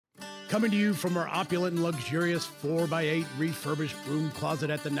Coming to you from our opulent and luxurious 4x8 refurbished room closet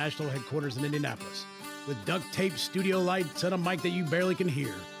at the national headquarters in Indianapolis. With duct tape studio lights and a mic that you barely can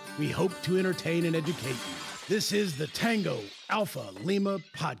hear, we hope to entertain and educate you. This is the Tango Alpha Lima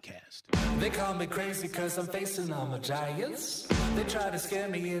Podcast. They call me crazy cause I'm facing all my giants. They try to scare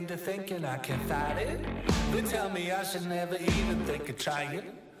me into thinking I can fight it. They tell me I should never even think of trying.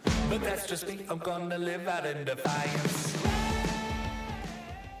 But that's just me, I'm gonna live out in defiance.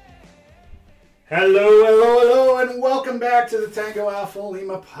 Hello, and welcome back to the Tango Alpha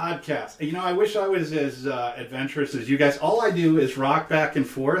Lima Podcast. You know, I wish I was as adventurous as you guys. All I do is rock back and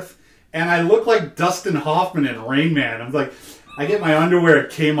forth, and I look like Dustin Hoffman in Rain Man. I'm like, I get my underwear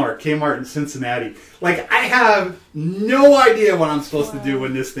at Kmart in Cincinnati. Like, I have no idea what I'm supposed to do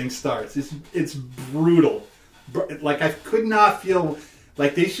when this thing starts. It's brutal. Like, I could not feel...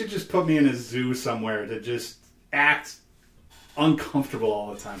 Like, they should just put me in a zoo somewhere to just act uncomfortable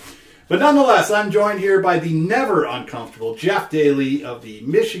all the time. But nonetheless, I'm joined here by the never uncomfortable Jeff Daly of the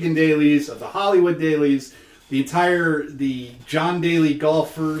Michigan Dailies, of the Hollywood Dailies, the John Daly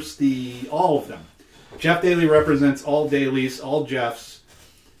golfers, all of them. Jeff Daly represents all Dailies, all Jeffs,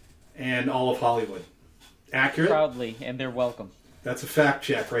 and all of Hollywood. Accurate? Proudly, and they're welcome. That's a fact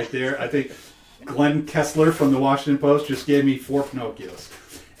check right there. I think Glenn Kessler from the Washington Post just gave me 4 Pinocchios.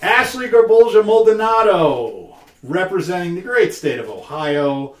 Ashley Garbolja Maldonado, representing the great state of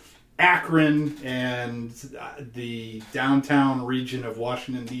Ohio, Akron, and the downtown region of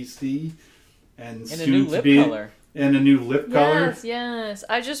Washington, D.C. And a new lip color. And a new lip color. Yes.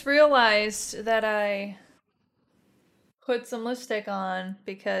 I just realized that I put some lipstick on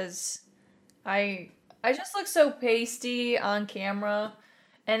because I just look so pasty on camera.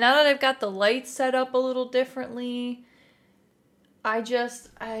 And now that I've got the lights set up a little differently, I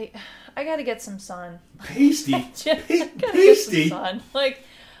gotta get some sun. Pasty? Pasty? Sun. Like,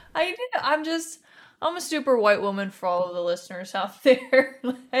 I'm a super white woman for all of the listeners out there.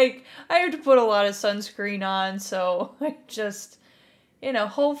 Like, I have to put a lot of sunscreen on, so I just,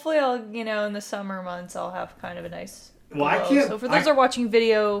 hopefully I'll, in the summer months I'll have kind of a nice glow. I can't... So for those who are watching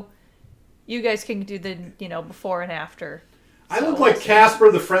video, you guys can do the, before and after. I look like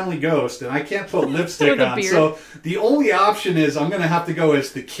Casper the Friendly Ghost, and I can't put lipstick on. Beard. So the only option is I'm going to have to go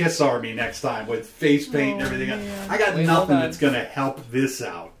as the Kiss Army next time with face paint and everything. Man. I got nothing that's going to help this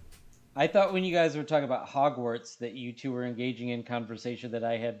out. I thought when you guys were talking about Hogwarts that you two were engaging in conversation that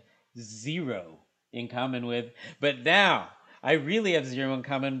I had zero in common with. But now I really have zero in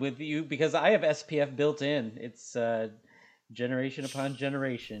common with you because I have SPF built in. It's generation upon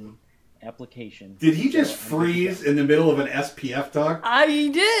generation application. Did he just freeze in the middle of an SPF talk? He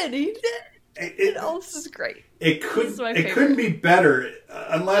did. This is great. It couldn't be better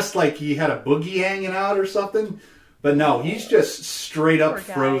unless like he had a boogie hanging out or something. But no, he's just straight up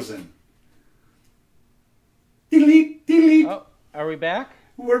frozen. Delete. Oh, are we back?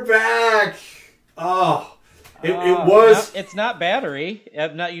 We're back. Oh, it was. No, it's not battery.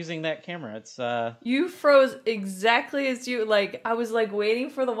 I'm not using that camera. It's You froze exactly as you like. I was like waiting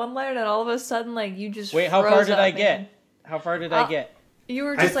for the one light, and all of a sudden, like you just wait. How far did I get? How far did I get? You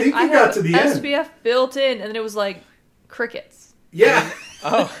were just I like think I you got have to the SPF end. built in, and then it was like crickets. Yeah.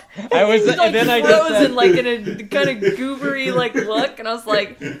 Oh, I was. Like and then I just frozen, said, like in a kind of goobery like look, and I was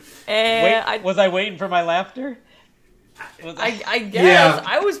like, was I waiting for my laughter? I guess Yeah.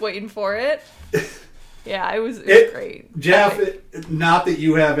 I was waiting for it. Yeah, it was great. Jeff, not that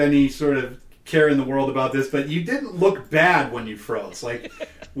you have any sort of care in the world about this, but you didn't look bad when you froze. Like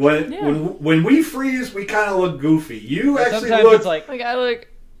when we freeze, we kind of look goofy. You actually looked like I look.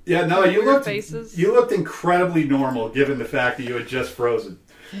 Yeah, no, you weird looked faces. You looked incredibly normal given the fact that you had just frozen.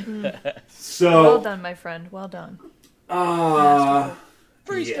 So Well done, my friend. Well done.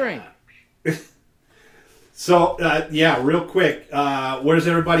 freeze frame. So real quick, where's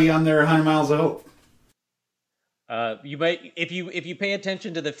everybody on their 100 miles of hope? You might, if you pay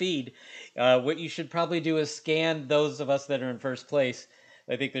attention to the feed, what you should probably do is scan those of us that are in first place.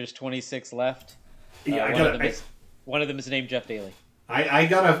 I think there's 26 left. Yeah, one of them is named Jeff Daly. I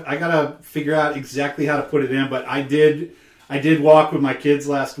gotta figure out exactly how to put it in, but I did walk with my kids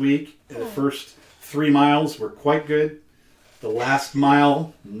last week. The first 3 miles were quite good. The last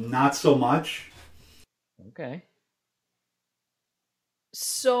mile, not so much. Okay.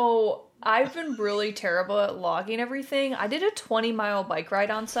 So I've been really terrible at logging everything. I did a 20-mile bike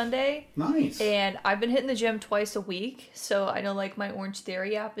ride on Sunday. Nice. And I've been hitting the gym twice a week. So I know like my Orange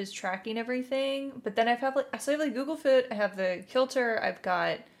Theory app is tracking everything. But then I still have like Google Fit. I have the Kilter. I've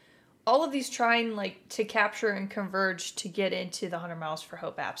got all of these trying like to capture and converge to get into the 100 Miles for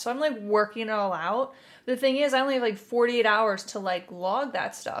Hope app. So I'm like working it all out. The thing is, I only have like 48 hours to like log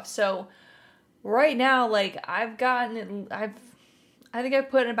that stuff. So right now, like I think I've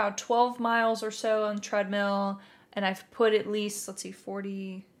put in about 12 miles or so on treadmill, and I've put at least, let's see,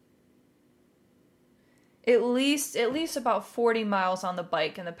 40, at least about 40 miles on the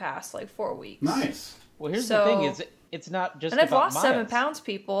bike in the past like 4 weeks. Nice. Well, here's the thing: is it's not just. And I've about lost miles. 7 pounds,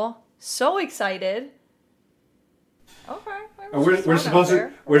 people. So excited. Okay. We're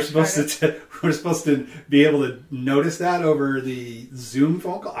supposed to be able to notice that over the Zoom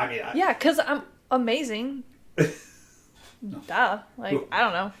phone call. I mean, yeah, because I'm amazing. Duh. Like, I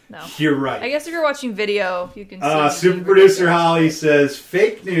don't know. No. You're right. I guess if you're watching video, you can see. Super producer Holly says,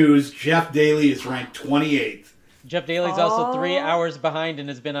 fake news, Jeff Daly is ranked 28th. Jeff Daly's also 3 hours behind and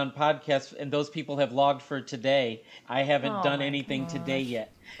has been on podcasts, and those people have logged for today. I haven't done anything today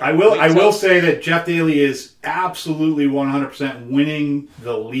yet. I will say that Jeff Daly is absolutely 100% winning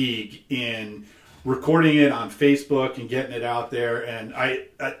the league in recording it on Facebook and getting it out there. And I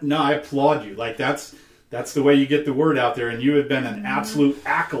applaud you. Like that's the way you get the word out there. And you have been an absolute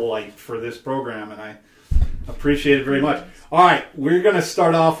acolyte for this program, and I appreciate it very much. All right, we're going to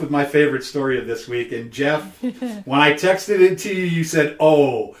start off with my favorite story of this week. And Jeff, when I texted it to you, you said,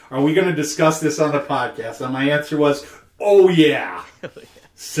 "Oh, are we going to discuss this on the podcast?" And my answer was, "Oh yeah."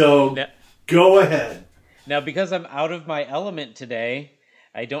 So go ahead. Now, because I'm out of my element today,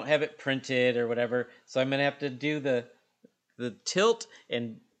 I don't have it printed or whatever, so I'm going to have to do the tilt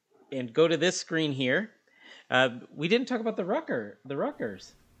and go to this screen here. We didn't talk about the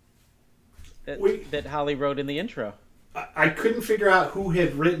Ruckers that Holly wrote in the intro. I couldn't figure out who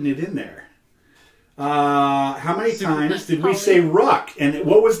had written it in there. How many times did we say Ruck? And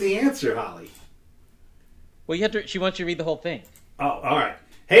what was the answer, Holly? Well, she wants you to read the whole thing. Oh, all right.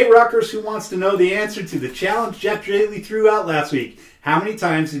 Hey, Ruckers, who wants to know the answer to the challenge Jeff Daly threw out last week? How many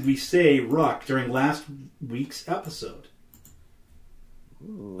times did we say Ruck during last week's episisode?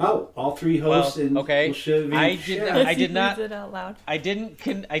 Ooh. Oh, all three hosts. Well, okay. I did not. It out loud. I didn't.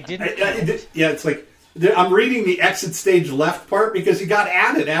 Yeah, it's like I'm reading the exit stage left part because it got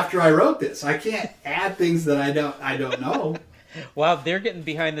added after I wrote this. I can't add things that I don't know. Wow, they're getting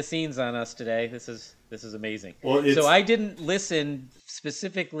behind the scenes on us today. This is amazing. Well, so I didn't listen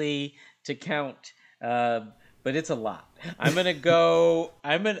specifically to count, but it's a lot. I'm gonna go.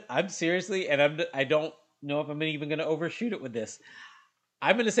 I'm seriously, and I don't know if I'm even gonna overshoot it with this.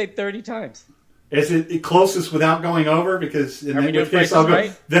 I'm gonna say 30 times. Is it closest without going over? Because in that case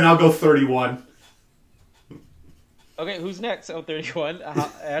I'll go 31. Okay, who's next? Oh, 31.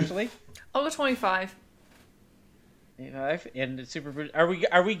 Ashley? I'll go 25. And super.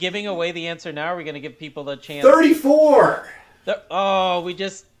 Are we giving away the answer now? Or are we going to give people a chance? 34. We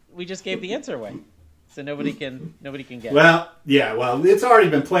just gave the answer away, so nobody can get. Well, yeah. Well, it's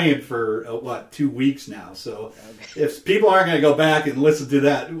already been playing for 2 weeks now. So if people aren't going to go back and listen to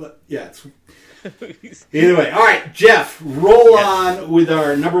that, yeah. Either way, all right, Jeff, roll on with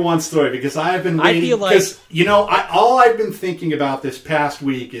our number one story because I have been waiting. Because all I've been thinking about this past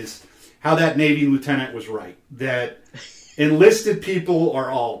week is how that Navy lieutenant was right. That enlisted people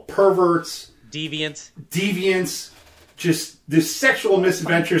are all perverts, deviants, just this sexual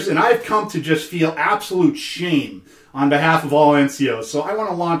misadventures, and I've come to just feel absolute shame on behalf of all NCOs. So I want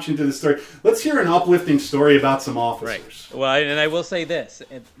to launch into the story. Let's hear an uplifting story about some officers. Right. Well, and I will say this.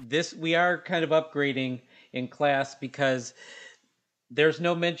 We are kind of upgrading in class because there's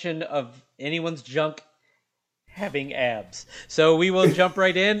no mention of anyone's junk having abs. So we will jump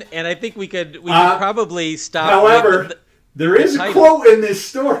right in, and I think we could probably stop. However, there is a quote in this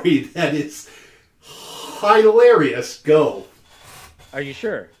story that is hilarious. Go. Are you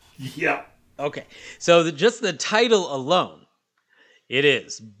sure? Yeah. Okay. So just the title alone, it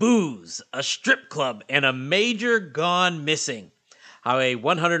is Booze, a Strip Club, and a Major Gone Missing. How a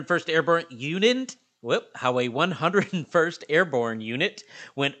 101st Airborne Unit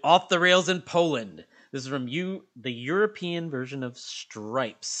went off the rails in Poland. This is from the European version of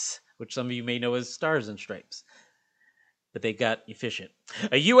Stripes, which some of you may know as Stars and Stripes. But they got efficient.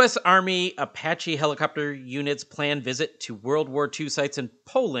 A U.S. Army Apache helicopter unit's planned visit to World War II sites in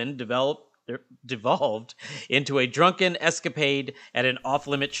Poland devolved into a drunken escapade at an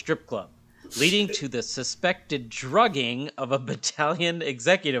off-limit strip club, leading to the suspected drugging of a battalion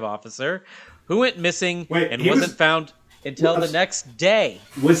executive officer who went missing and wasn't found until the next day.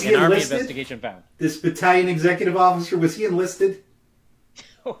 Was he an enlisted? Army investigation found. This battalion executive officer, was he enlisted?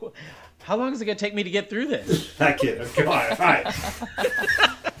 How long is it going to take me to get through this? I kid. Come on. All right.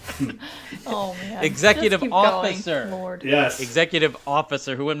 Oh man. Executive Just keep officer. going, Lord. Yes. Executive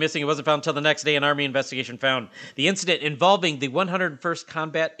officer who went missing and wasn't found until the next day. An Army investigation found the incident involving the 101st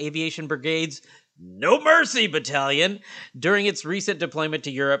Combat Aviation Brigade's No Mercy Battalion during its recent deployment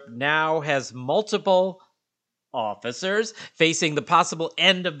to Europe now has multiple officers facing the possible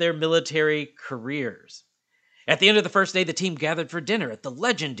end of their military careers. At the end of the first day, the team gathered for dinner at the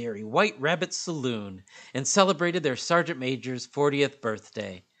legendary White Rabbit Saloon and celebrated their Sergeant Major's 40th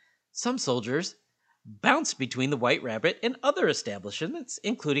birthday. Some soldiers bounced between the White Rabbit and other establishments,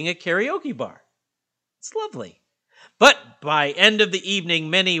 including a karaoke bar. It's lovely. But by end of the evening,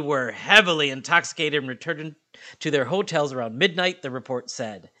 many were heavily intoxicated and returned to their hotels around midnight, the report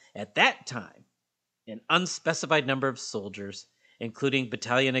said. At that time, an unspecified number of soldiers, including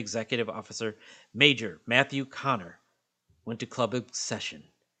Battalion Executive Officer Major Matthew Connor, went to Club Obsession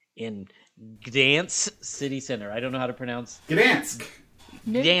in Gdansk City Center. I don't know how to pronounce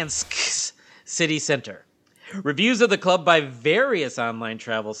Gdansk's City Center. Reviews of the club by various online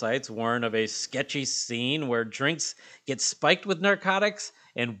travel sites warn of a sketchy scene where drinks get spiked with narcotics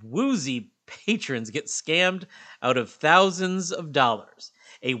and woozy patrons get scammed out of thousands of dollars.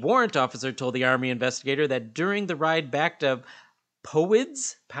 A warrant officer told the Army investigator that during the ride back to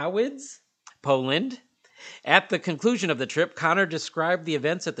Powidz, Poland, at the conclusion of the trip, Connor described the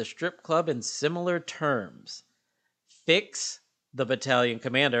events at the strip club in similar terms. Fix the battalion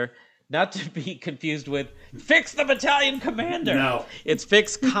commander, not to be confused with Fix the battalion commander. No. It's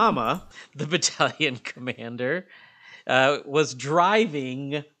Fix, comma, the battalion commander, was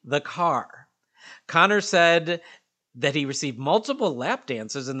driving the car. Connor said that he received multiple lap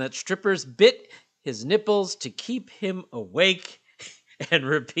dances and that strippers bit his nipples to keep him awake and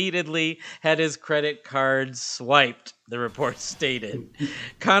repeatedly had his credit card swiped, the report stated.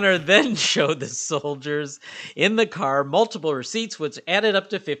 Connor then showed the soldiers in the car multiple receipts, which added up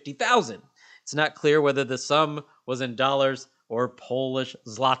to $50,000. It's not clear whether the sum was in dollars or Polish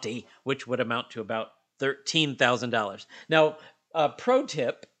zloty, which would amount to about $13,000. Now, pro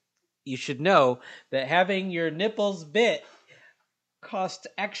tip, you should know that having your nipples bit cost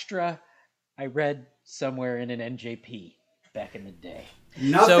extra. I read somewhere in an NJP back in the day.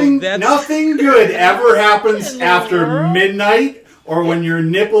 Nothing good ever happens after midnight or when your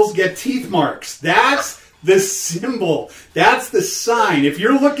nipples get teeth marks. That's the symbol. That's the sign. If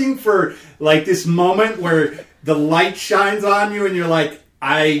you're looking for like this moment where the light shines on you and you're like,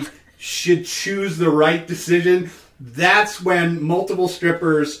 I should choose the right decision, that's when multiple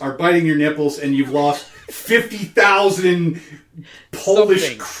strippers are biting your nipples and you've lost 50,000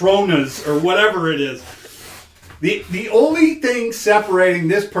 Polish kronas or whatever it is. The only thing separating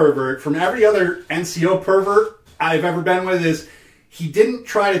this pervert from every other NCO pervert I've ever been with is he didn't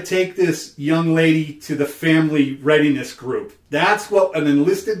try to take this young lady to the family readiness group. That's what an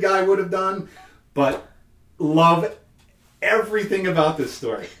enlisted guy would have done, but love everything about this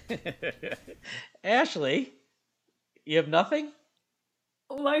story. Ashley, you have nothing?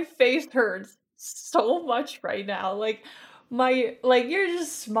 My face hurts so much right now. You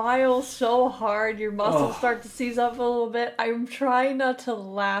just smile so hard, your muscles start to seize up a little bit. I'm trying not to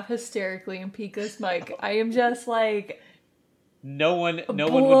laugh hysterically and peek this mic. I am just no one would blame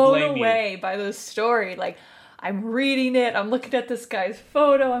blown away by this story. I'm reading it, I'm looking at this guy's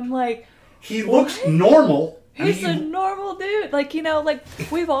photo, I'm like, he looks normal. He's a normal dude.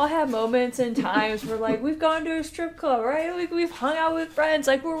 We've all had moments and times where, we've gone to a strip club, right? We've hung out with friends.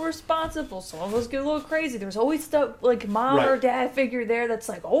 We're responsible. Some of us get a little crazy. There's always the, mom or dad figure there that's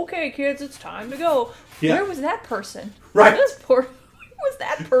like, okay, kids, it's time to go. Yeah. Where was that person? Right. Where was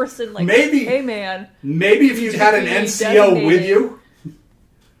that person? Maybe, hey, man. Maybe if you'd had an NCO with you.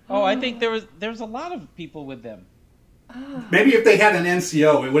 Oh, I think there was a lot of people with them. Maybe if they had an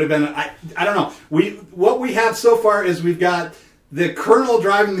NCO, it would have been. I don't know. What we have so far is we've got the colonel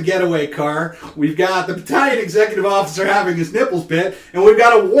driving the getaway car, we've got the battalion executive officer having his nipples bit, and we've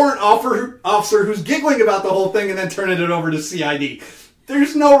got a warrant officer who's giggling about the whole thing and then turning it over to CID.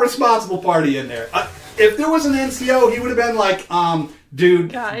 There's no responsible party in there. If there was an NCO, he would have been like,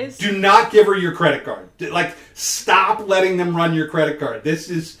 dude, guys, do not give her your credit card. Stop letting them run your credit card. This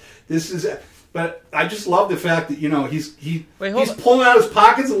is. But I just love the fact that, he's pulling out his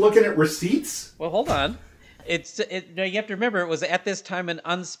pockets and looking at receipts. Well, hold on. You have to remember, it was at this time an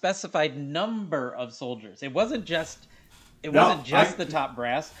unspecified number of soldiers. It wasn't just the top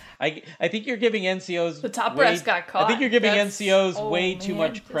brass. I think you're giving NCOs the top brass got caught. I think you're giving NCOs way too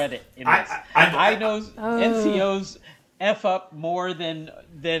much credit in this. I know NCOs F up more than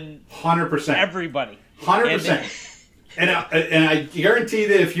 100%. Everybody. 100%. And I guarantee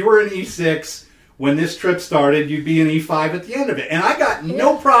that if you were an E6 when this trip started, you'd be an E5 at the end of it. And I got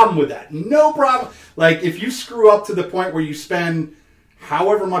no problem with that. No problem. Like, if you screw up to the point where you spend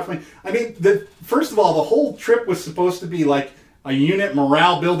however much money. I mean, first of all, the whole trip was supposed to be like a unit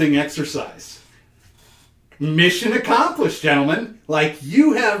morale-building exercise. Mission accomplished, gentlemen. Like,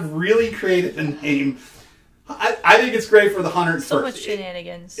 you have really created a name. I think it's great for the 101st. So much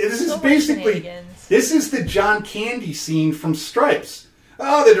shenanigans. This is basically, this is the John Candy scene from Stripes.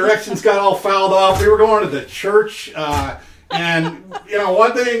 Oh, the directions got all fouled off. We were going to the church, and, you know,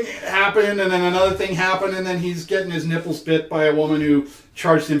 one thing happened, and then another thing happened, and then he's getting his nipples bit by a woman who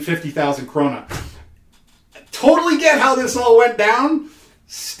charged him 50,000 krona. Totally get how this all went down.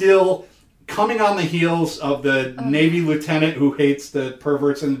 Still, coming on the heels of the Navy lieutenant who hates the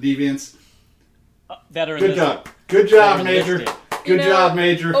perverts and the deviants. Good job. Good job, Major. Good job,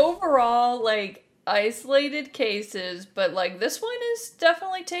 Major. Overall, like, isolated cases, but, like, this one is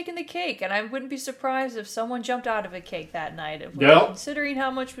definitely taking the cake, and I wouldn't be surprised if someone jumped out of a cake that night, considering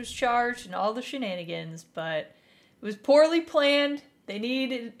how much was charged and all the shenanigans, but it was poorly planned.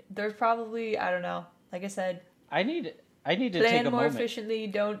 There's probably, I don't know, like I said, I need to take a plan moment. more efficiently.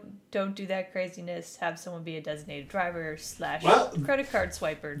 Don't do that craziness. Have someone be a designated driver / credit card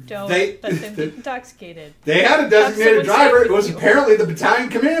swiper. Don't let them get intoxicated. They had a designated driver. It was apparently the battalion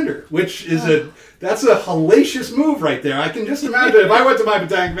commander, which is that's a hellacious move right there. I can just imagine if I went to my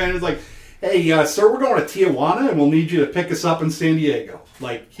battalion commander, it's like, hey, sir, we're going to Tijuana, and we'll need you to pick us up in San Diego.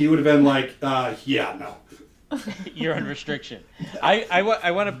 Like, he would have been like, yeah, no. You're on restriction. I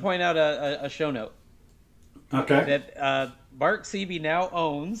want to point out a show note. Okay. That Mark Seavey now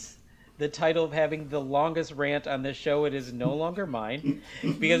owns the title of having the longest rant on this show. It is no longer mine,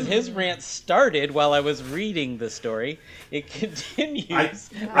 because his rant started while I was reading the story. It continues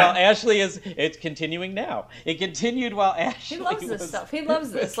while Ashley it's continuing now. It continued while Ashley He loves this stuff. He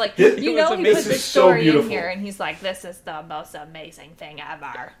loves this. Like, It you know, he amazing. put This this is so story in beautiful. here, and he's like, this is the most amazing thing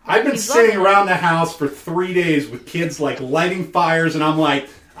ever. I've been He's sitting loving it. around the house for 3 days with kids, like, lighting fires, and I'm like,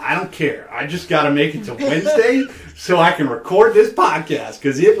 I don't care. I just got to make it to Wednesday so I can record this podcast,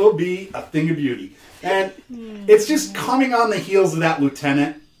 because it will be a thing of beauty. And it's just coming on the heels of that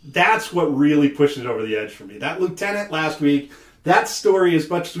lieutenant. That's what really pushed it over the edge for me. That lieutenant last week, that story, as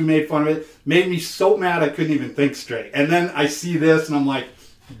much as we made fun of it, made me so mad I couldn't even think straight. And then I see this, and I'm like,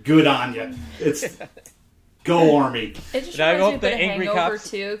 good on you. It's go Army. It just And I reminds me hope of the the angry Hangover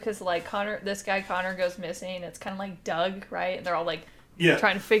cops- too, because like this guy Connor goes missing. It's kind of like Doug, right? And they're all like Yeah.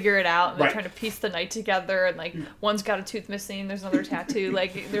 trying to figure it out, and they're Right. trying to piece the night together. And like one's got a tooth missing, there's another tattoo,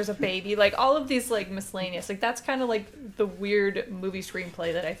 like there's a baby, like all of these like miscellaneous. Like that's kind of like the weird movie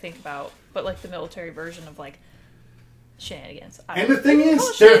screenplay that I think about, but like the military version of like shenanigans. And the thing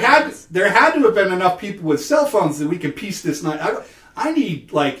is, there had to have been enough people with cell phones that we could piece this night. I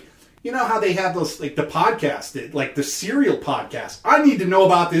need, like, you know how they have those, like, the podcast, like the serial podcast. I need to know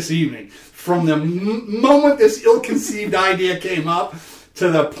about this evening. From the moment this ill-conceived idea came up to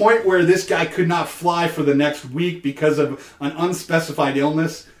the point where this guy could not fly for the next week because of an unspecified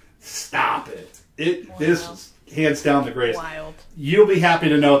illness. Stop it. This is hands down the greatest. Wild. You'll be happy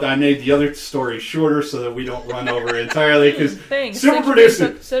to know that I made the other story shorter so that we don't run over entirely, because super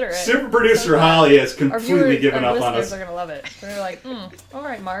producer Holly has completely given up on us. Listeners are gonna love it. They're like, all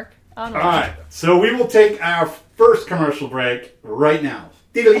right, Mark. All right, so we will take our first commercial break right now.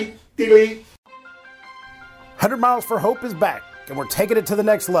 Diddly, diddly. 100 Miles for Hope is back, and we're taking it to the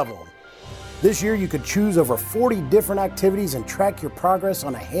next level. This year, you could choose over 40 different activities and track your progress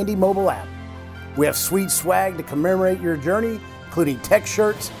on a handy mobile app. We have sweet swag to commemorate your journey, including tech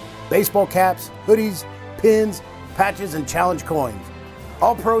shirts, baseball caps, hoodies, pins, patches, and challenge coins.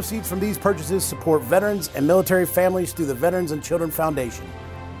 All proceeds from these purchases support veterans and military families through the Veterans and Children Foundation.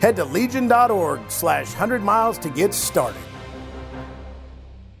 Head to legion.org/100 miles to get started.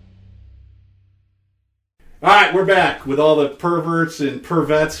 All right, we're back with all the perverts and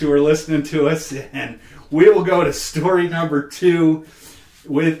pervettes who are listening to us, and we will go to story number 2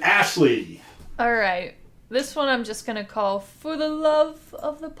 with Ashley. All right. This one I'm just going to call For the Love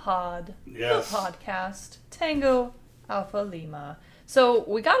of the Pod. Yes. The podcast. Tango Alpha Lima. So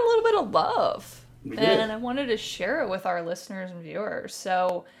we got a little bit of love. We did. And I wanted to share it with our listeners and viewers.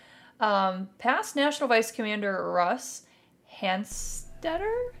 So past National Vice Commander Russ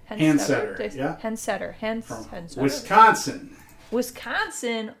Hanstetter? Hansetter, yeah. Hansetter. From Hansetter.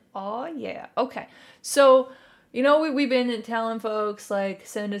 Wisconsin. Oh, yeah. Okay. So, you know, we've been telling folks, like,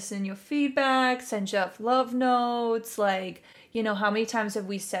 send us in your feedback, send Jeff love notes, like, you know, how many times have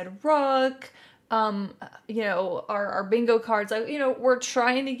we said ruck? You know, our bingo cards, like, you know, we're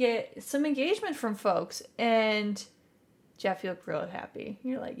trying to get some engagement from folks. And Jeff, you look real happy.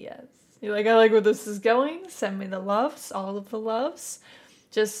 You're like, yes. You're like, I like where this is going. Send me the loves, all of the loves.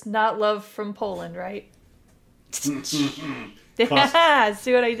 Just not love from Poland, right? Yeah,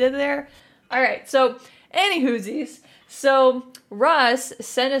 see what I did there? All right, so anywhoosies. So Russ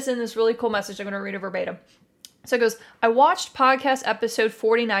sent us in this really cool message. I'm going to read it verbatim. So it goes, I watched podcast episode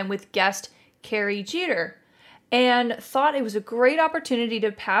 49 with guest Carrie Jeter and thought it was a great opportunity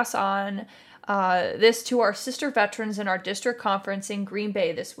to pass on this to our sister veterans in our district conference in Green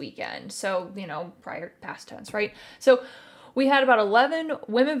Bay this weekend. So, prior past tense, right? So we had about 11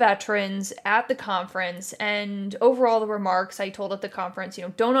 women veterans at the conference, and overall the remarks I told at the conference,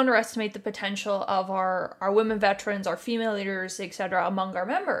 don't underestimate the potential of our women veterans, our female leaders, etc. among our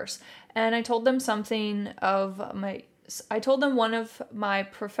members. And I told them one of my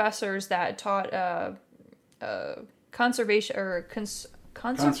professors that taught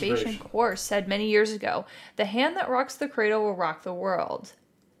conservation course said many years ago, the hand that rocks the cradle will rock the world.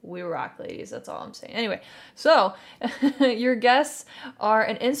 We rock, ladies. That's all I'm saying. Anyway, so your guests are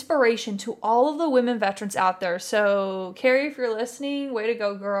an inspiration to all of the women veterans out there. So, Carrie, if you're listening, way to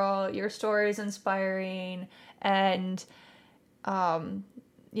go, girl. Your story is inspiring. And,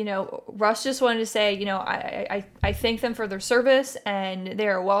 Russ just wanted to say, I thank them for their service and they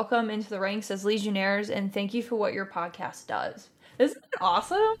are welcome into the ranks as Legionnaires. And thank you for what your podcast does. Isn't that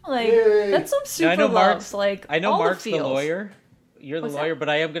awesome? That's some super loves. I know Mark's the lawyer. You're the What's lawyer, that? but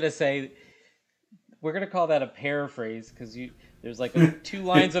I am going to say, we're going to call that a paraphrase because there's like 2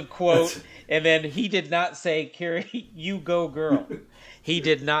 lines of quote, and then he did not say, Carrie, you go girl. He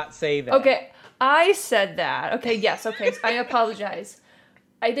did not say that. Okay, I said that. Okay, yes, okay, I apologize.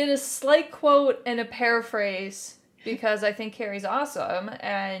 I did a slight quote and a paraphrase because I think Carrie's awesome,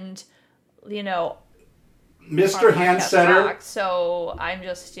 and, Mr. our podcast Handsetter. rocks, so I'm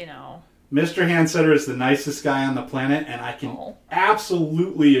just, Mr. Handsetter is the nicest guy on the planet, and I can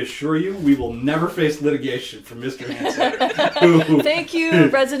absolutely assure you we will never face litigation from Mr. Handsetter. Thank you,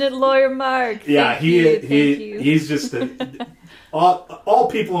 resident lawyer Mark. Yeah, Thank you. he's just all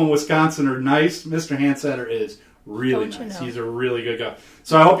people in Wisconsin are nice. Mr. Handsetter is really Don't you nice. know? He's a really good guy.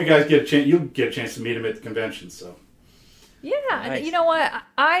 So I hope you guys get a chance. You'll get a chance to meet him at the convention. So Yeah, Nice. and you know what?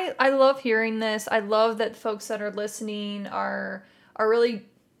 I love hearing this. I love that folks that are listening are really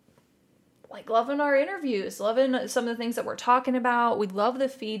loving our interviews, loving some of the things that we're talking about. We love the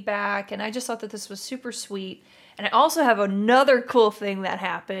feedback, and I just thought that this was super sweet. And I also have another cool thing that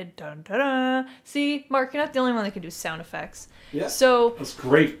happened. Dun, dun, dun. See, Mark, you're not the only one that can do sound effects. yeah, So that's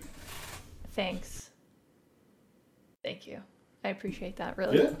great. thanks. Thank you. I appreciate that,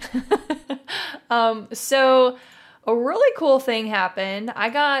 really. Yeah. So a really cool thing happened. I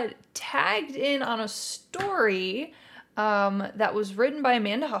got tagged in on a story that was written by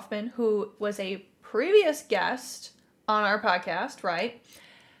Amanda Huffman, who was a previous guest on our podcast, right?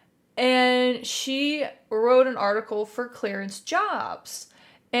 And she wrote an article for Clearance Jobs.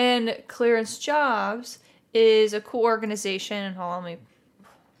 And Clearance Jobs is a cool organization. Hold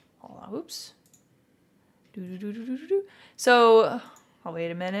on, oops. So,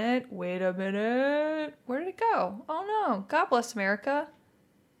 wait a minute. Where did it go? Oh no, God bless America.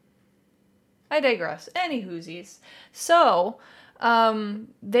 I digress. Anywhoosies. So,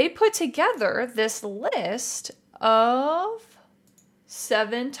 they put together this list of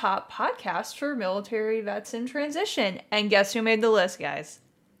 7 top podcasts for military vets in transition. And guess who made the list, guys?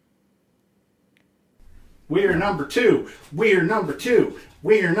 We're number 2. We're number 2.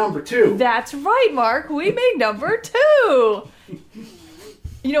 We're number 2. That's right, Mark. We made number 2.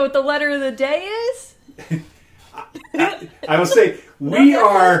 You know what the letter of the day is? I will say we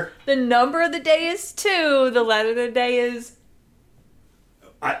are. The number of the day is 2. The letter of the day is...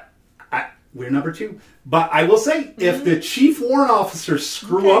 We're number 2. But I will say, if the chief warrant officers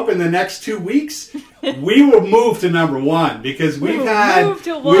screw up in the next 2 weeks, we will move to number 1 because we've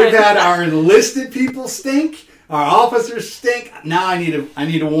had our enlisted people stink, our officers stink. Now I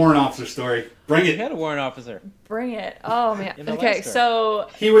need a warrant officer story. Bring You it. had a warrant officer. Bring it. Oh, man. In the Okay, last so...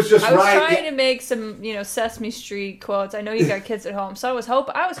 He was just I was right. trying to make some, Sesame Street quotes. I know you got kids at home, so I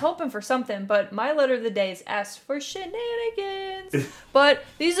was hoping for something, but my letter of the day is S for shenanigans. But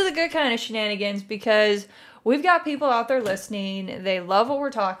these are the good kind of shenanigans because we've got people out there listening. They love what we're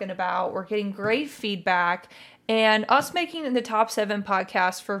talking about. We're getting great feedback. And us making the top 7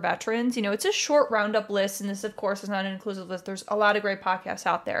 podcasts for veterans, it's a short roundup list, and this, of course, is not an inclusive list. There's a lot of great podcasts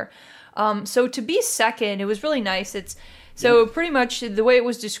out there. So to be second, it was really nice. So pretty much the way it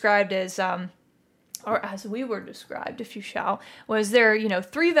was described as, or as we were described, if you shall, was there,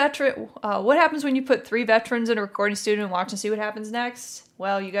 3 veteran. What happens when you put 3 veterans in a recording studio and watch and see what happens next?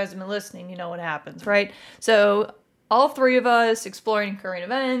 Well, you guys have been listening. You know what happens, right? So all three of us exploring current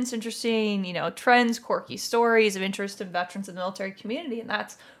events, interesting, trends, quirky stories of interest in veterans in the military community. And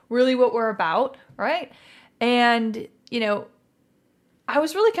that's really what we're about, right? And, it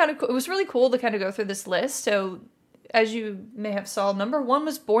was really cool to kind of go through this list. So as you may have saw, number 1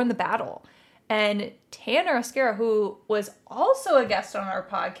 was Born the Battle. And Tanner Ascara, who was also a guest on our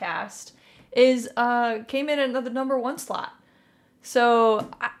podcast, came in at the number 1 slot. So,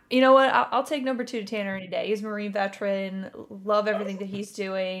 you know what? I'll take number 2 to Tanner any day. He's a Marine veteran. Love everything that he's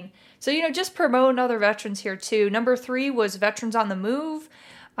doing. So, just promoting other veterans here too. Number 3 was Veterans on the Move,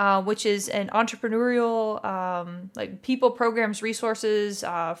 which is an entrepreneurial, people, programs, resources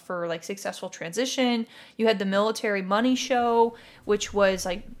for successful transition. You had the Military Money Show, which was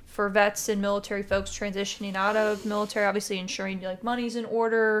for vets and military folks transitioning out of military, obviously ensuring money's in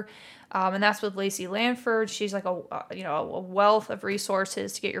order. And that's with Lacey Lanford. She's a wealth of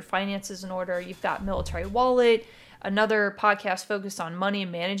resources to get your finances in order. You've got Military Wallet, another podcast focused on money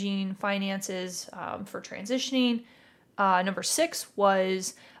and managing finances for transitioning. Number 6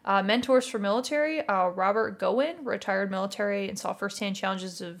 was Mentors for Military. Robert Gowen, retired military, and saw firsthand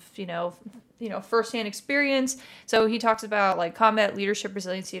challenges of firsthand experience. So he talks about combat, leadership,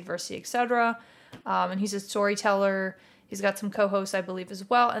 resiliency, adversity, etc. And he's a storyteller. He's got some co-hosts, I believe, as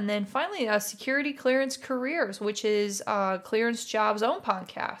well. And then finally, Security Clearance Careers, which is Clearance Job's own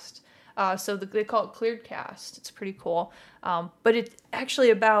podcast. So they call it Clearedcast. It's pretty cool. But it's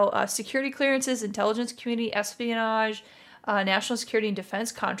actually about security clearances, intelligence community, espionage, national security and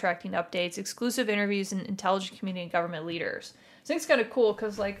defense contracting updates, exclusive interviews, and intelligence community and government leaders. So I think it's kind of cool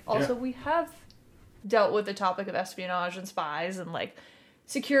because, we have dealt with the topic of espionage and spies and,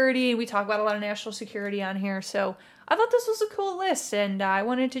 security. We talk about a lot of national security on here. So I thought this was a cool list, and I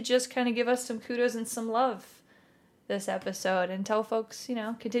wanted to just kind of give us some kudos and some love this episode and tell folks,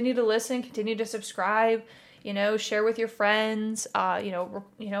 continue to listen, continue to subscribe, share with your friends,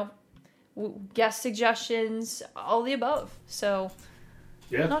 guest suggestions, all the above. So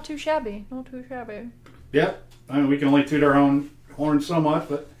yeah, not too shabby. Yeah, I mean, we can only toot our own horn so much,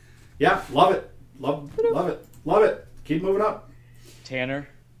 but yeah, love it. Love it. Keep moving up. Tanner,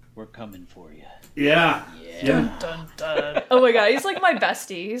 we're coming for you. Yeah. Dun, dun, dun. Oh my god, he's like my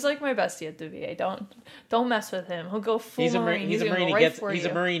bestie. He's like my bestie at the VA. Don't mess with him. He'll go full Marine. He's a Marine. He's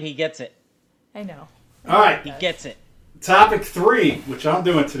a Marine. He gets it. I know. All right. He gets it. Topic 3, which I'm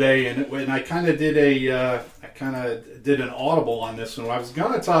doing today, and I kind of did an audible on this one. I was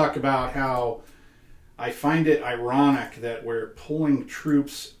going to talk about how I find it ironic that we're pulling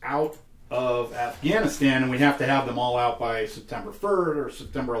troops out of Afghanistan and we have to have them all out by September 3rd or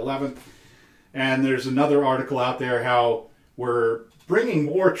September 11th. And there's another article out there how we're bringing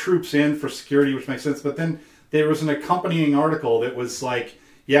more troops in for security, which makes sense. But then there was an accompanying article that was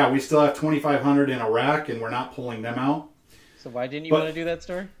we still have 2,500 in Iraq and we're not pulling them out. So why didn't you want to do that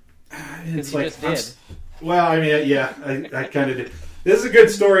story? It's you just did. Well, I mean, yeah, I kind of did. This is a good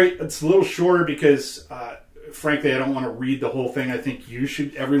story. It's a little shorter because, frankly, I don't want to read the whole thing. I think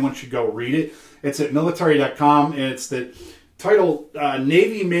everyone should go read it. It's at military.com, and it's the title,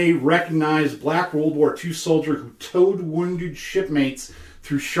 Navy may recognize Black World War II soldier who towed wounded shipmates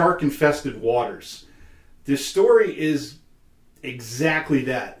through shark-infested waters. This story is exactly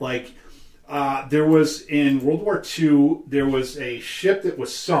that. There was, in World War II, there was a ship that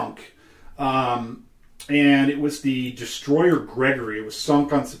was sunk, and it was the destroyer Gregory. It was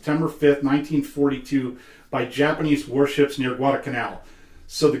sunk on September 5th, 1942, by Japanese warships near Guadalcanal.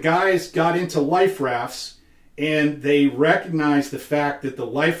 So the guys got into life rafts, and they recognized the fact that the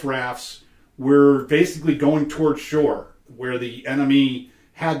life rafts were basically going towards shore, where the enemy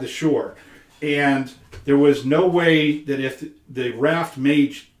had the shore. And there was no way that if the raft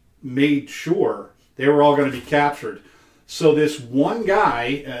made shore, they were all going to be captured. So this one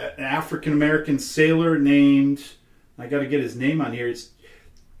guy, an African-American sailor named, I got to get his name on here, it's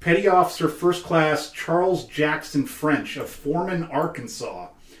Petty Officer First Class Charles Jackson French of Foreman, Arkansas.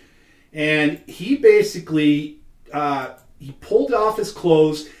 And he basically, he pulled off his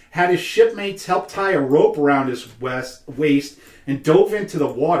clothes, had his shipmates help tie a rope around his waist, and dove into the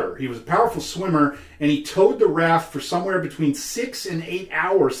water. He was a powerful swimmer, and he towed the raft for somewhere between 6 and 8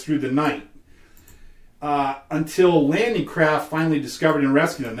 hours through the night until landing craft finally discovered and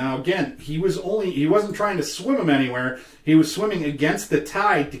rescued him. Now, again, he wasn't trying to swim them anywhere. He was swimming against the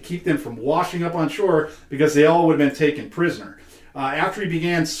tide to keep them from washing up on shore because they all would have been taken prisoner. After he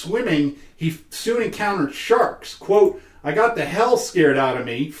began swimming, he soon encountered sharks. Quote, "I got the hell scared out of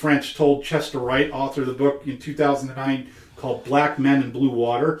me," French told Chester Wright, author of the book in 2009 called Black Men in Blue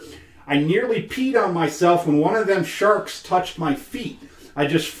Water. "I nearly peed on myself when one of them sharks touched my feet. I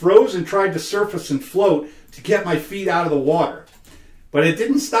just froze and tried to surface and float, to get my feet out of the water. But it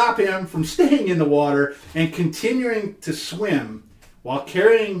didn't stop him from staying in the water and continuing to swim while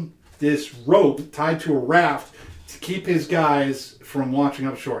carrying this rope tied to a raft to keep his guys from launching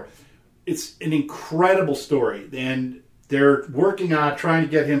upshore. It's an incredible story, and they're working on trying to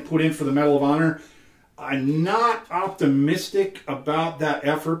get him put in for the Medal of Honor. I'm not optimistic about that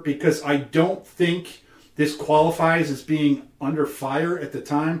effort because I don't think this qualifies as being under fire at the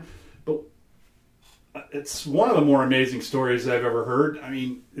time. But it's one of the more amazing stories I've ever heard. I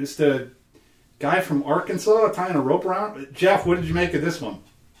mean, it's the guy from Arkansas tying a rope around. Jeff, what did you make of this one?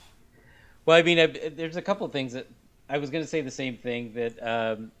 Well, I mean, there's a couple of things that I was going to say the same thing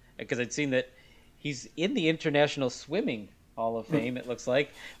that because I'd seen that he's in the International Swimming Hall of Fame, it looks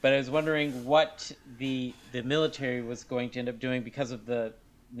like, but I was wondering what the military was going to end up doing because of the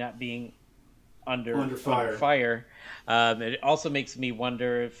not being under fire. It also makes me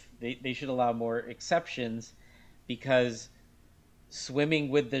wonder if they should allow more exceptions, because swimming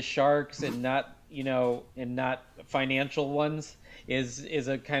with the sharks and not financial ones is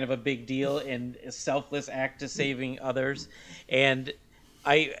a kind of a big deal and a selfless act to saving others. And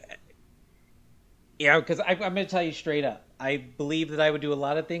because I'm going to tell you straight up, I believe that I would do a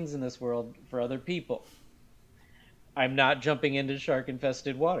lot of things in this world for other people. I'm not jumping into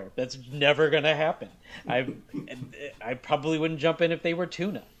shark-infested water. That's never going to happen. I probably wouldn't jump in if they were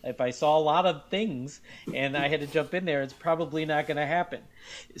tuna. If I saw a lot of things and I had to jump in there, it's probably not going to happen.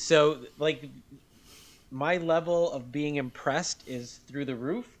 So, like, my level of being impressed is through the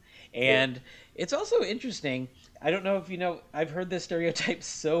roof. And it's also interesting. I don't know if you know, I've heard this stereotype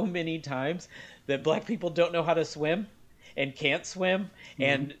so many times that black people don't know how to swim and can't swim.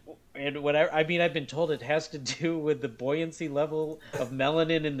 And whatever. I mean, I've been told it has to do with the buoyancy level of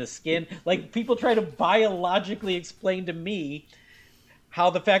melanin in the skin. Like, people try to biologically explain to me how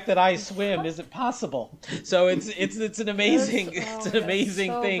the fact that I swim isn't possible. So it's an amazing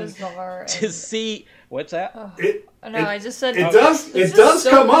thing to see. What's that? I just said it does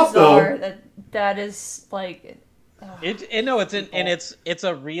come up though. That is like. It's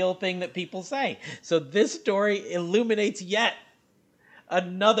a real thing that people say. So this story illuminates yet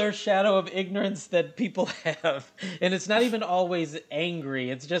another shadow of ignorance that people have, and it's not even always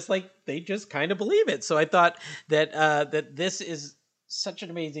angry. It's just like they just kind of believe it. So I thought that that this is such an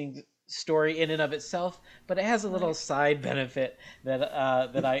amazing story in and of itself, but it has a little side benefit that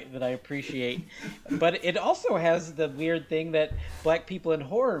I appreciate. But it also has the weird thing that black people in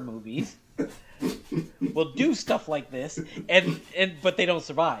horror movies will do stuff like this, but they don't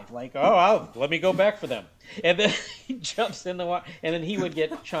survive. Like, let me go back for them, and then he jumps in the water, and then he would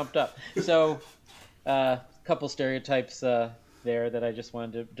get chomped up. So, a couple stereotypes there that I just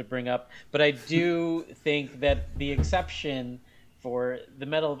wanted to bring up. But I do think that the exception for the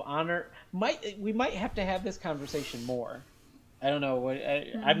Medal of Honor we might have to have this conversation more. I don't know.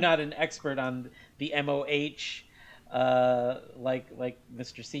 I'm not an expert on the MOH, like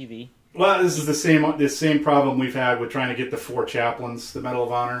Mr. Seavey. Well, this is the same problem we've had with trying to get the 4 chaplains the Medal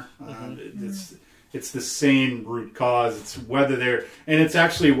of Honor. It's the same root cause. It's whether they're, and it's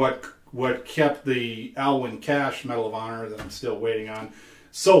actually what kept the Alwyn Cash Medal of Honor that I'm still waiting on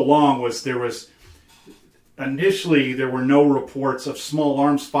so long was initially there were no reports of small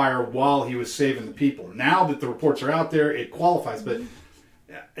arms fire while he was saving the people. Now that the reports are out there, it qualifies. But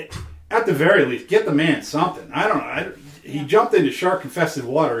at the very least, get the man something. I don't know. He jumped into shark-infested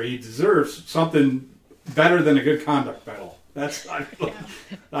water. He deserves something better than a good conduct medal. I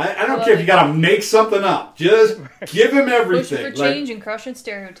don't care if you got to make something up. Just give him everything. Push for change and crushing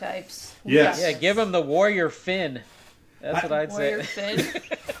stereotypes. Yes. Yeah, give him the warrior fin. That's what I'd say. Warrior fin.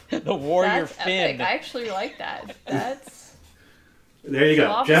 The warrior That's fin. Epic. I actually like that. That's. There you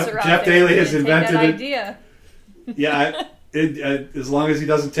go. Jeff Daly has invented that it. idea. Yeah, as long as he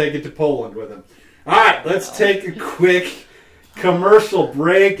doesn't take it to Poland with him. All right, let's take a quick commercial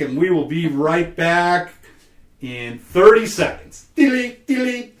break, and we will be right back in 30 seconds.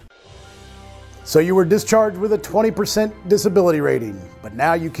 Dilly. So you were discharged with a 20% disability rating, but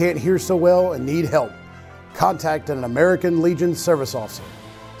now you can't hear so well and need help. Contact an American Legion service officer.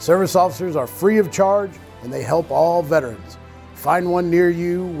 Service officers are free of charge, and they help all veterans. Find one near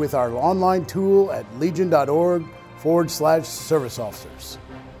you with our online tool at legion.org/service officers.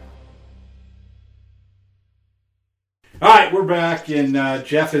 All right, we're back, and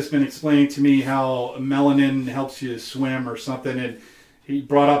Jeff has been explaining to me how melanin helps you swim or something, and he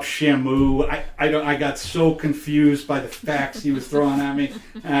brought up Shamu. I got so confused by the facts he was throwing at me.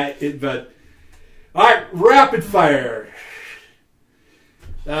 But all right, rapid fire.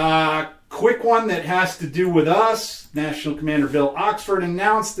 quick one that has to do with us. National Commander Bill Oxford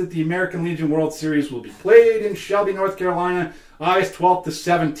announced that the American Legion World Series will be played in Shelby, North Carolina, August 12th to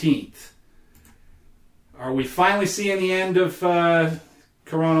 17th. Are we finally seeing the end of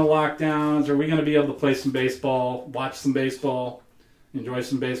Corona lockdowns? Are we going to be able to play some baseball, watch some baseball, enjoy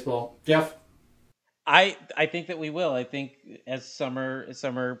some baseball? Jeff? I think that we will. I think as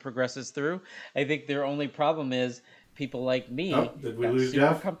summer progresses through, I think their only problem is people like me. Oh, did we lose super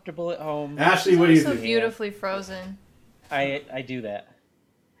Jeff? Comfortable at home. Ashley, what do you so think? beautifully frozen. I do that.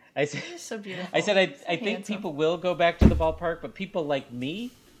 I said You're so beautiful. I said I think handsome. people will go back to the ballpark, but people like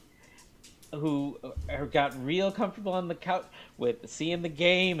me who got real comfortable on the couch with seeing the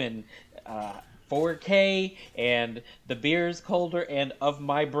game and 4K and the beer's colder and of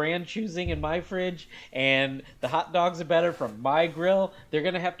my brand choosing in my fridge and the hot dogs are better from my grill, they're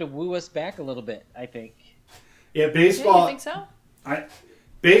going to have to woo us back a little bit, I think. Yeah, Yeah, baseball. you think so?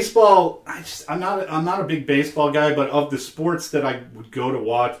 Baseball. I'm not a big baseball guy, but of the sports that I would go to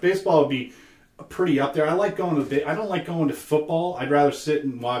watch, baseball would be pretty up there. I like going to. I don't like going to football. I'd rather sit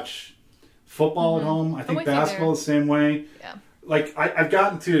and watch football at home. I think with you basketball there. the same way. Yeah. Like I've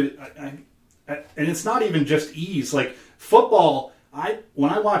gotten to, and it's not even just ease. Like football.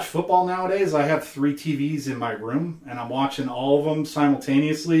 When I watch football nowadays, I have 3 TVs in my room, and I'm watching all of them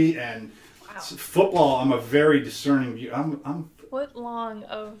simultaneously. And football, I'm a very discerning view. I'm What long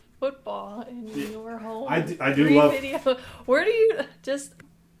of football in your home? I do 3 love- video. Where do you just?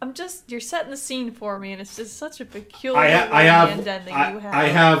 You're setting the scene for me, and it's just such a peculiar I land that you have. I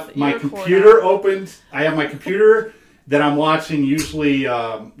have that my you record computer on. opened. I have my computer that I'm watching usually,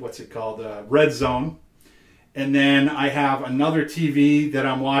 what's it called? Red Zone. And then I have another TV that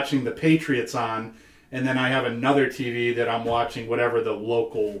I'm watching the Patriots on. And then I have another TV that I'm watching whatever the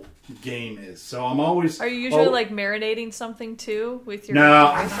local game is. So I'm always... Are you usually like marinating something too with your No,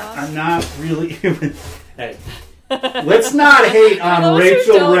 soy I'm sauce? not really... Hey, let's not hate For on those who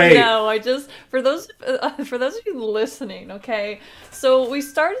Rachel don't Ray. know, for those of you listening, okay. So we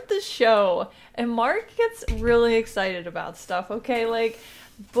started the show, and Mark gets really excited about stuff. Okay, like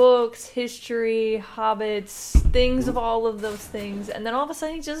books, history, hobbits, things of all of those things, and then all of a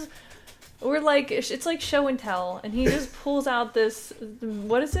sudden we're like, it's like show and tell, and he just pulls out this.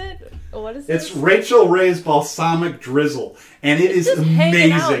 What is it? What is it? It's Rachel Ray's balsamic drizzle, and it is just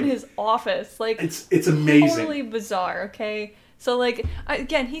hanging out in amazing. his office, like It's amazing. totally bizarre. Okay, so like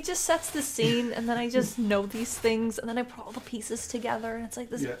again, he just sets the scene, and then I just know these things, and then I put all the pieces together, and it's like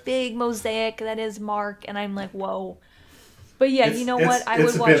this Yeah. big mosaic that is Mark, and I'm like, whoa. But yeah, It's- you know it's- what? I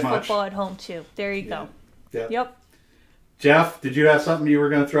it's would a watch bit much. football at home too. There you go. Yeah. Yep. Jeff, did you have something you were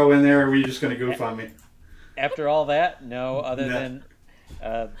going to throw in there, or were you just going to goof on me? After all that, no, other No.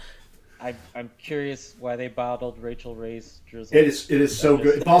 than I'm curious why they bottled Rachel Ray's drizzle. It is so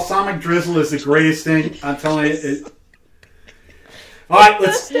good. Balsamic drizzle is the greatest thing. I'm telling you. All right,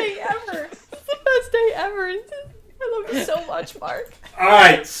 Best let's. day ever. It's the best day ever. I love you so much, Mark. All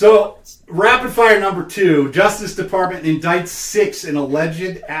right, so rapid fire number 2. Justice Department indicts 6 in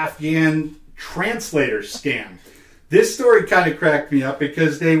alleged Afghan translator scam. This story kind of cracked me up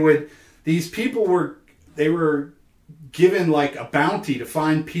because these people were given like a bounty to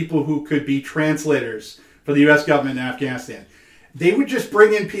find people who could be translators for the U.S. government in Afghanistan. They would just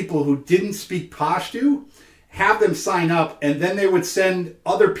bring in people who didn't speak Pashto, have them sign up, and then they would send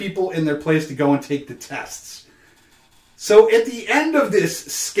other people in their place to go and take the tests. So at the end of this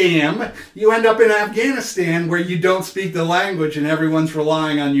scam, you end up in Afghanistan where you don't speak the language and everyone's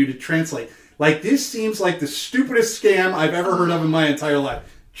relying on you to translate. Like, this seems like the stupidest scam I've ever heard of in my entire life.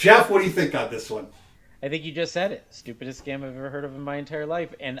 Jeff, what do you think on this one? I think you just said it. Stupidest scam I've ever heard of in my entire life.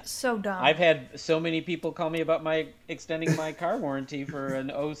 And So dumb. I've had so many people call me about extending my car warranty for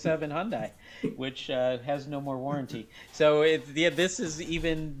an '07 Hyundai, which has no more warranty. So this is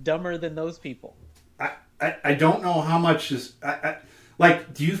even dumber than those people. I don't know how much is...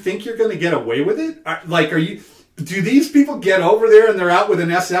 like, do you think you're going to get away with it? Do these people get over there and they're out with an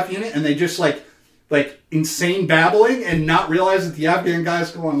SF unit and they just like insane babbling and not realize that the Afghan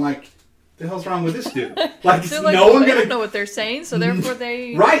guy's going like, the hell's wrong with this dude? Like, They're like, no well, one they gonna don't know what they're saying, so therefore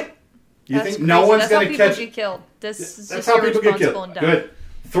they right? You That's think no crazy. one's That's gonna how people catch? get killed. This is That's just how people get irresponsible killed. and dumb. Good.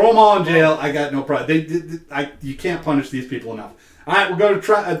 Throw them all in jail. I got no problem. You can't punish these people enough. All right, we'll go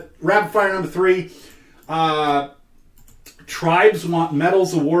to rapid fire number 3. Tribes want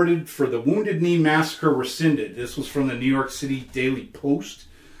medals awarded for the Wounded Knee Massacre rescinded. This was from the New York City Daily Post.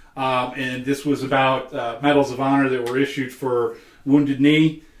 And this was about medals of honor that were issued for Wounded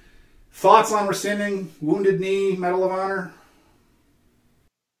Knee. Thoughts on rescinding Wounded Knee Medal of Honor?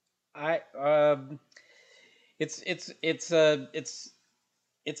 It's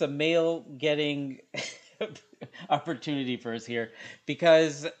it's a male getting opportunity for us here,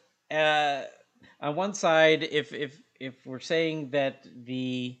 because on one side, if we're saying that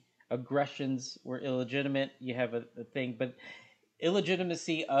the aggressions were illegitimate, you have a thing, but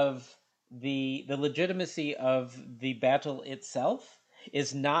illegitimacy of the legitimacy of the battle itself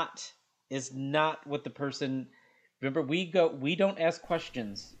is not what the person. Remember, we don't ask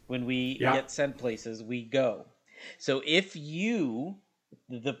questions when we get sent places, we go. So if you,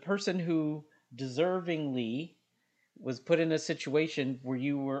 the person who deservingly was put in a situation where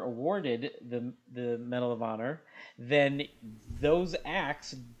you were awarded the Medal of Honor, then those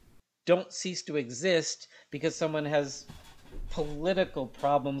acts don't cease to exist because someone has political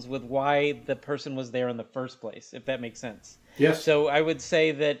problems with why the person was there in the first place, if that makes sense. Yes. So I would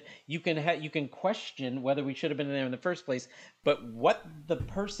say that you can question whether we should have been there in the first place, but what the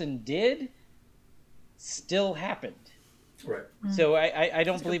person did still happened. Right. So I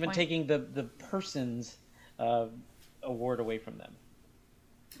don't believe in point. taking the person's award away from them.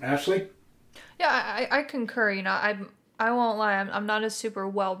 Ashley? Yeah, I concur. You know, I won't lie. I'm not as super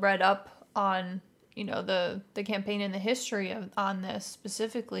well read up on, you know, the campaign and the history on this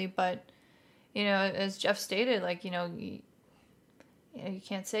specifically, but you know, as Jeff stated, like, you know, you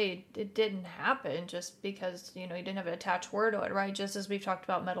can't say it didn't happen just because, you know, you didn't have an attached word to it, right? Just as we've talked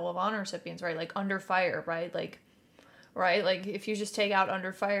about Medal of Honor recipients, right? Like under fire, right? Like, right? Like if you just take out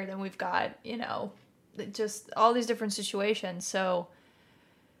under fire, then we've got, you know, just all these different situations. So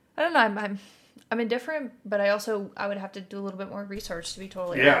I don't know. I'm indifferent, but I would have to do a little bit more research to be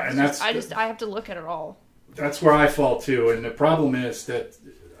totally honest. And I have to look at it all. That's where I fall too. And the problem is that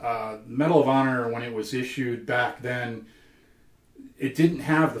Medal of Honor, when it was issued back then, it didn't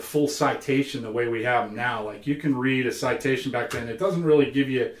have the full citation the way we have them now. Like you can read a citation back then, it doesn't really give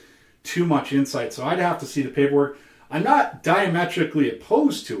you too much insight. So I'd have to see the paperwork. I'm not diametrically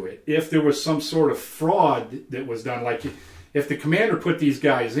opposed to it if there was some sort of fraud that was done. Like if the commander put these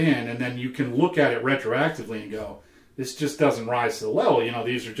guys in and then you can look at it retroactively and go, this just doesn't rise to the level. You know,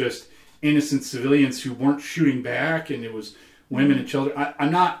 these are just innocent civilians who weren't shooting back and it was women and children.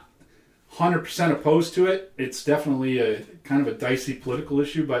 I'm not 100% opposed to it. It's definitely a kind of a dicey political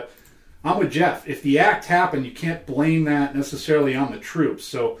issue, but I'm with Jeff. If the act happened, you can't blame that necessarily on the troops.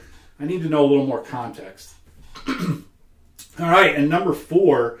 So I need to know a little more context. All right, and number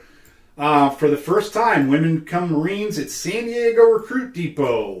 4, for the first time, women become Marines at San Diego Recruit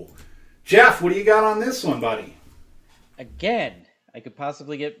Depot. Jeff, what do you got on this one, buddy? Again, I could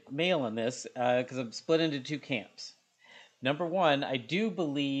possibly get mail on this because I'm split into 2 camps. Number 1, I do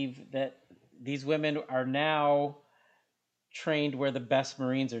believe that these women are now trained where the best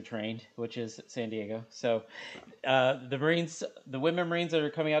Marines are trained, which is San Diego. So the women Marines that are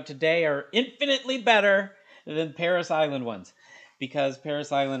coming out today are infinitely better than Parris Island ones, because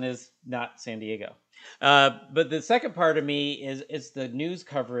Parris Island is not San Diego. But the second part of me is the news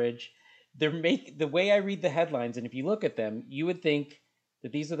coverage. The way I read the headlines, and if you look at them, you would think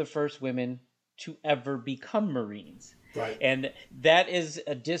that these are the first women to ever become Marines. Right. And that is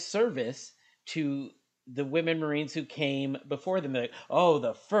a disservice to the women Marines who came before them. They're like, oh,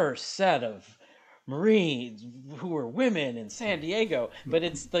 the first set of Marines who were women in San Diego. But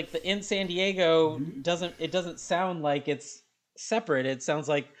it's like in San Diego doesn't sound like it's separate. It sounds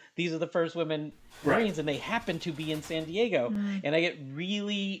like these are the first women Marines, and they happen to be in San Diego. And I get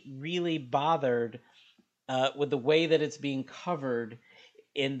really, really bothered with the way that it's being covered,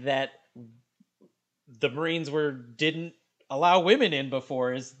 in that the Marines didn't allow women in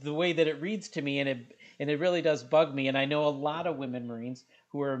before, is the way that it reads to me, and it really does bug me. And I know a lot of women Marines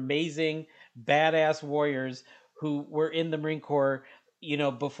who are amazing, badass warriors who were in the Marine Corps, you know,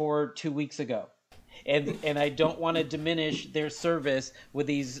 before 2 weeks ago. And I don't want to diminish their service with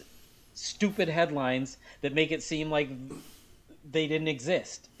these stupid headlines that make it seem like they didn't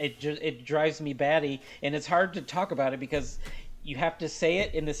exist. It drives me batty, and it's hard to talk about it because you have to say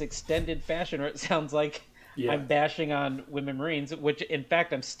it in this extended fashion, or it sounds like I'm bashing on women Marines, which in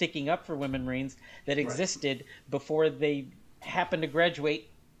fact I'm sticking up for women Marines that existed before they happened to graduate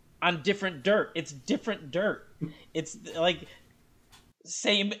on different dirt. It's different dirt. It's like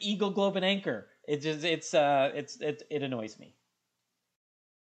same Eagle, Globe, and Anchor. It annoys me.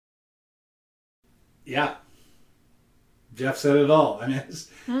 Yeah. Jeff said it all. I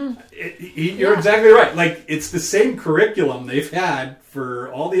mean, you're exactly right. Like, it's the same curriculum they've had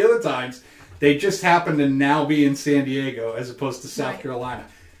for all the other times. They just happen to now be in San Diego as opposed to South Carolina.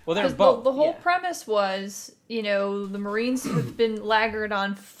 Well, they're both. The whole premise was, you know, the Marines have been laggard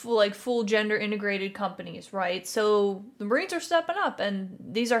on full gender integrated companies, right? So the Marines are stepping up, and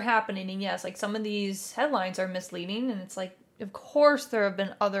these are happening. And yes, like some of these headlines are misleading, and it's like, of course there have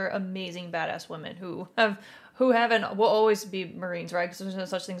been other amazing badass women who haven't will always be Marines, right? Because there's no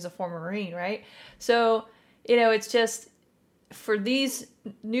such thing as a former Marine, right? So, it's just for these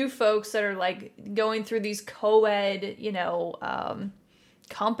new folks that are like going through these co-ed,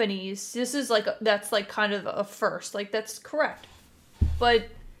 companies, this is like that's like kind of a first. Like that's correct. But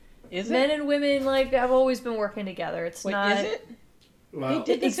men and women like have always been working together. It's not. Is it? Well,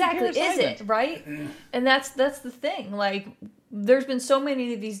 Exactly, is it, right? And that's the thing. Like, there's been so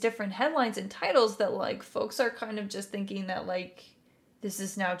many of these different headlines and titles that, like, folks are kind of just thinking that, like, this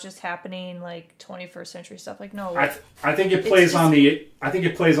is now just happening, like, 21st century stuff. Like, no. I think it plays on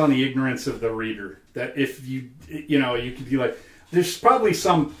the ignorance of the reader. That if you could be like, there's probably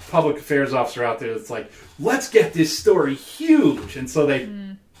some public affairs officer out there that's like, let's get this story huge. And so they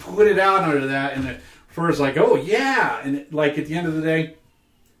put it out under that, and first, like, oh yeah, and like at the end of the day,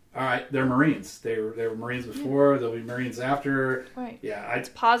 all right, they're Marines. They were Marines before. They'll be Marines after. Right. Yeah, it's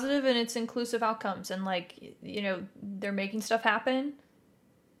positive and it's inclusive outcomes, and like they're making stuff happen.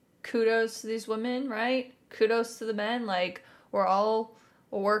 Kudos to these women, right? Kudos to the men. Like we're all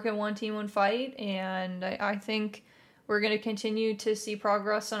working one team, one fight, and I think we're going to continue to see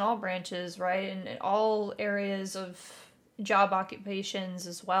progress in all branches, right, and in all areas of job occupations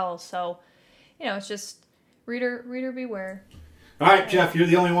as well. So. It's just reader beware. All right, Jeff, you're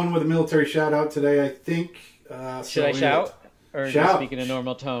the only one with a military shout out today, I think. Should I shout? Or just speak in a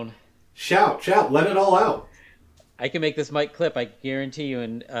normal tone? Shout, let it all out. I can make this mic clip, I guarantee you,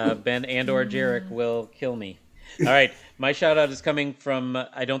 and Ben and/or Jarek will kill me. All right, my shout out is coming from,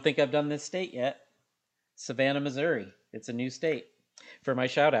 I don't think I've done this state yet, Savannah, Missouri. It's a new state. For my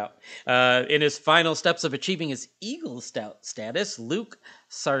shout out. In his final steps of achieving his Eagle Scout status, Luke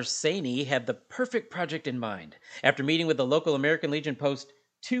Sarsani had the perfect project in mind. After meeting with the local American Legion Post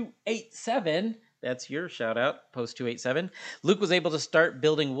 287, that's your shout out, Post 287, Luke was able to start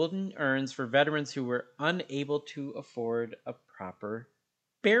building wooden urns for veterans who were unable to afford a proper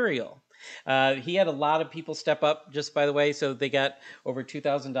burial. He had a lot of people step up, just by the way, so they got over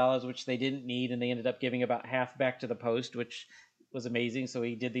 $2,000, which they didn't need, and they ended up giving about half back to the Post, which was amazing. So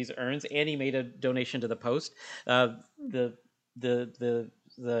he did these urns, and he made a donation to the Post. The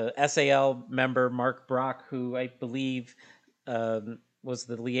SAL member Mark Brock, who I believe was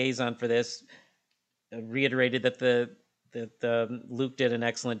the liaison for this, reiterated that Luke did an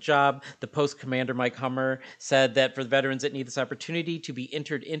excellent job. The Post commander Mike Hummer said that for the veterans that need this opportunity to be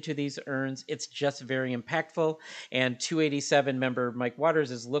entered into these urns, it's just very impactful. And 287 member Mike Waters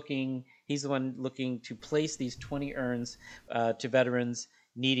is he's the one looking to place these 20 urns to veterans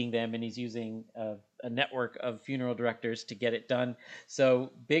needing them, and he's using a network of funeral directors to get it done.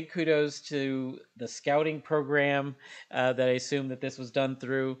 So big kudos to the scouting program that I assume that this was done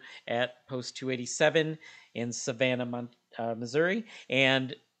through at Post 287 in Savannah, Missouri,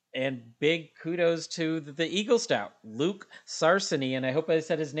 and big kudos to the Eagle Scout, Luke Sarsani, and I hope I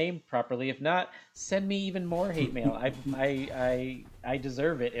said his name properly. If not, send me even more hate mail. I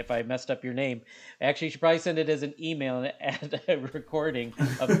deserve it if I messed up your name. Actually, you should probably send it as an email and add a recording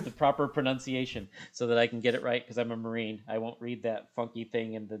of the proper pronunciation so that I can get it right, because I'm a Marine. I won't read that funky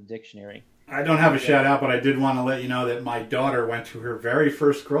thing in the dictionary. I don't have a shout out, but I did want to let you know that my daughter went to her very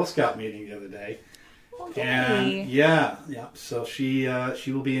first Girl Scout meeting the other day. And yeah. So she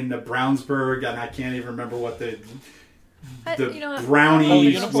will be in the Brownsburg, and I can't even remember what the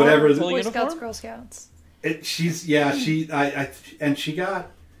brownies, whatever. Boy Scouts, Girl Scouts. She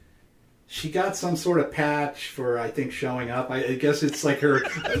got some sort of patch for, I think, showing up. I guess it's like her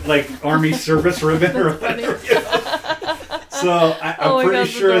Army service ribbon or whatever. So I'm pretty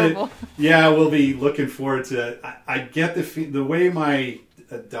sure that we'll be looking forward to it. I get the way my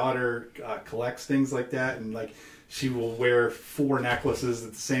daughter collects things like that, and like she will wear 4 necklaces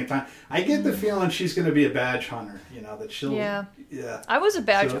at the same time. I get the feeling she's going to be a badge hunter. That she'll. Yeah. I was a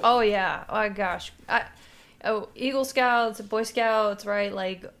badge. Oh yeah. Oh gosh. Eagle Scouts, Boy Scouts, right?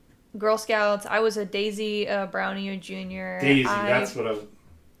 Like Girl Scouts. I was a Daisy Brownie or Junior. Daisy. That's what I.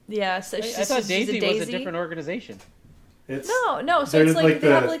 Yeah. So I thought Daisy was a different organization. No. So it's like they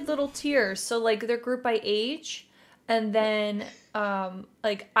have like little tiers. So like they're grouped by age. And then, I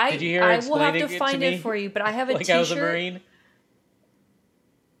will have to find it for you, but I have a like T-shirt. I was a Marine?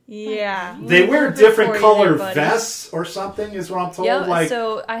 Yeah. They wear different color vests or something, is what I'm told. Yeah,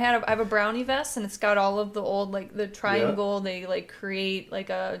 so I have a brownie vest, and it's got all of the old, like, the triangle. Yeah. They, like, create, like,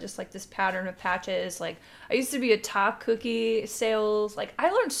 just, like, this pattern of patches. Like, I used to be a top cookie sales. Like, I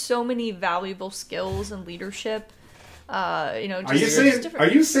learned so many valuable skills and leadership. Are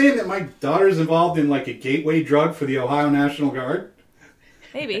you saying that my daughter's involved in like a gateway drug for the Ohio National Guard?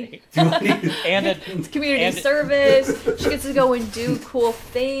 Maybe. Do I need- And a, It's community and- service. She gets to go and do cool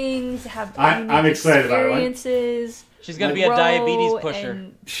things, have I'm unique excited about it. experiences. She's going to be a grow diabetes pusher.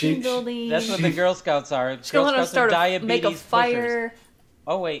 and She- team building. That's what the Girl Scouts are. She's Girl gonna Scouts are start diabetes make a pushers. fire.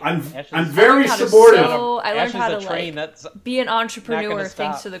 Oh wait, I'm Ashley's- very I learned how to supportive. sew. I learned Ashley's how to a train like that's be an Not entrepreneur gonna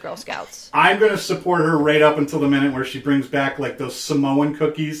thanks stop. to the Girl Scouts. I'm going to support her right up until the minute where she brings back like those Samoan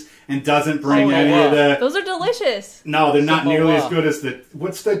cookies and doesn't bring Oh, any yeah. of the. Those are delicious. No, they're not Samoa. nearly as good as the.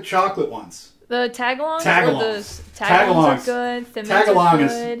 What's the chocolate ones? The tagalongs, Tagalongs. or those tagalongs are good. Thin mints are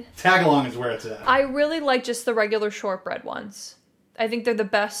good. Tagalong is where it's at. I really like just the regular shortbread ones. I think they're the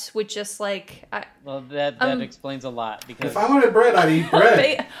best with just like well, that explains a lot because If I wanted bread, I'd eat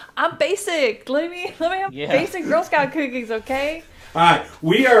bread. I'm basic. Let me have Yeah. basic Girl Scout cookies, okay? All right,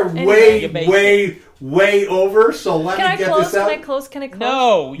 we are Anyway. way over. So let Can me I get close? this out. Can I close? Can I close?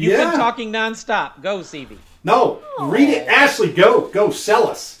 no, you've Yeah. been talking nonstop. Go, Stevie. No, read it, Ashley. Go, sell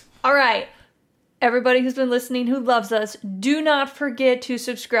us. All right. Everybody who's been listening who loves us, do not forget to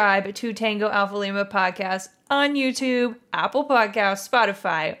subscribe to Tango Alpha Lima Podcast on YouTube, Apple Podcasts,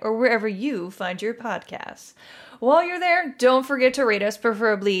 Spotify, or wherever you find your podcasts. While you're there, don't forget to rate us,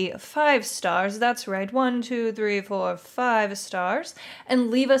 preferably 5 stars. That's right, 1, 2, 3, 4, 5 stars.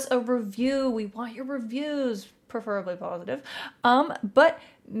 And leave us a review. We want your reviews, preferably positive. But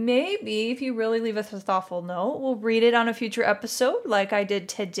maybe if you really leave us a thoughtful note, we'll read it on a future episode like I did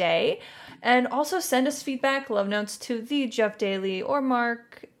today. And also send us feedback, love notes to the Jeff Daly or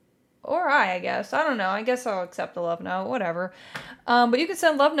Mark or I guess. I don't know. I guess I'll accept a love note, whatever. But you can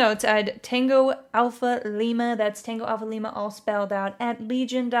send love notes at Tango Alpha Lima. That's Tango Alpha Lima all spelled out at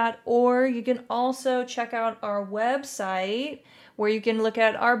legion.org. You can also check out our website where you can look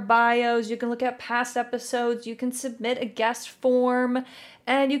at our bios, you can look at past episodes, you can submit a guest form,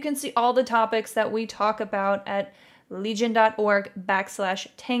 and you can see all the topics that we talk about at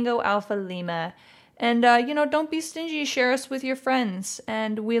legion.org/Tango Alpha Lima. And, don't be stingy. Share us with your friends.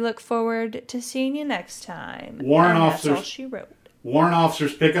 And we look forward to seeing you next time. Warrant And officers. That's all she wrote. Warrant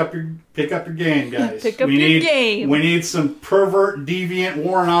officers, pick up your game, guys. Pick up we your need, game. We need some pervert, deviant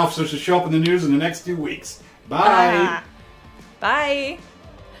warrant officers to show up in the news in the next 2 weeks. Bye. Bye.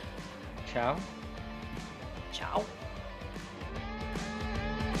 Ciao. Ciao.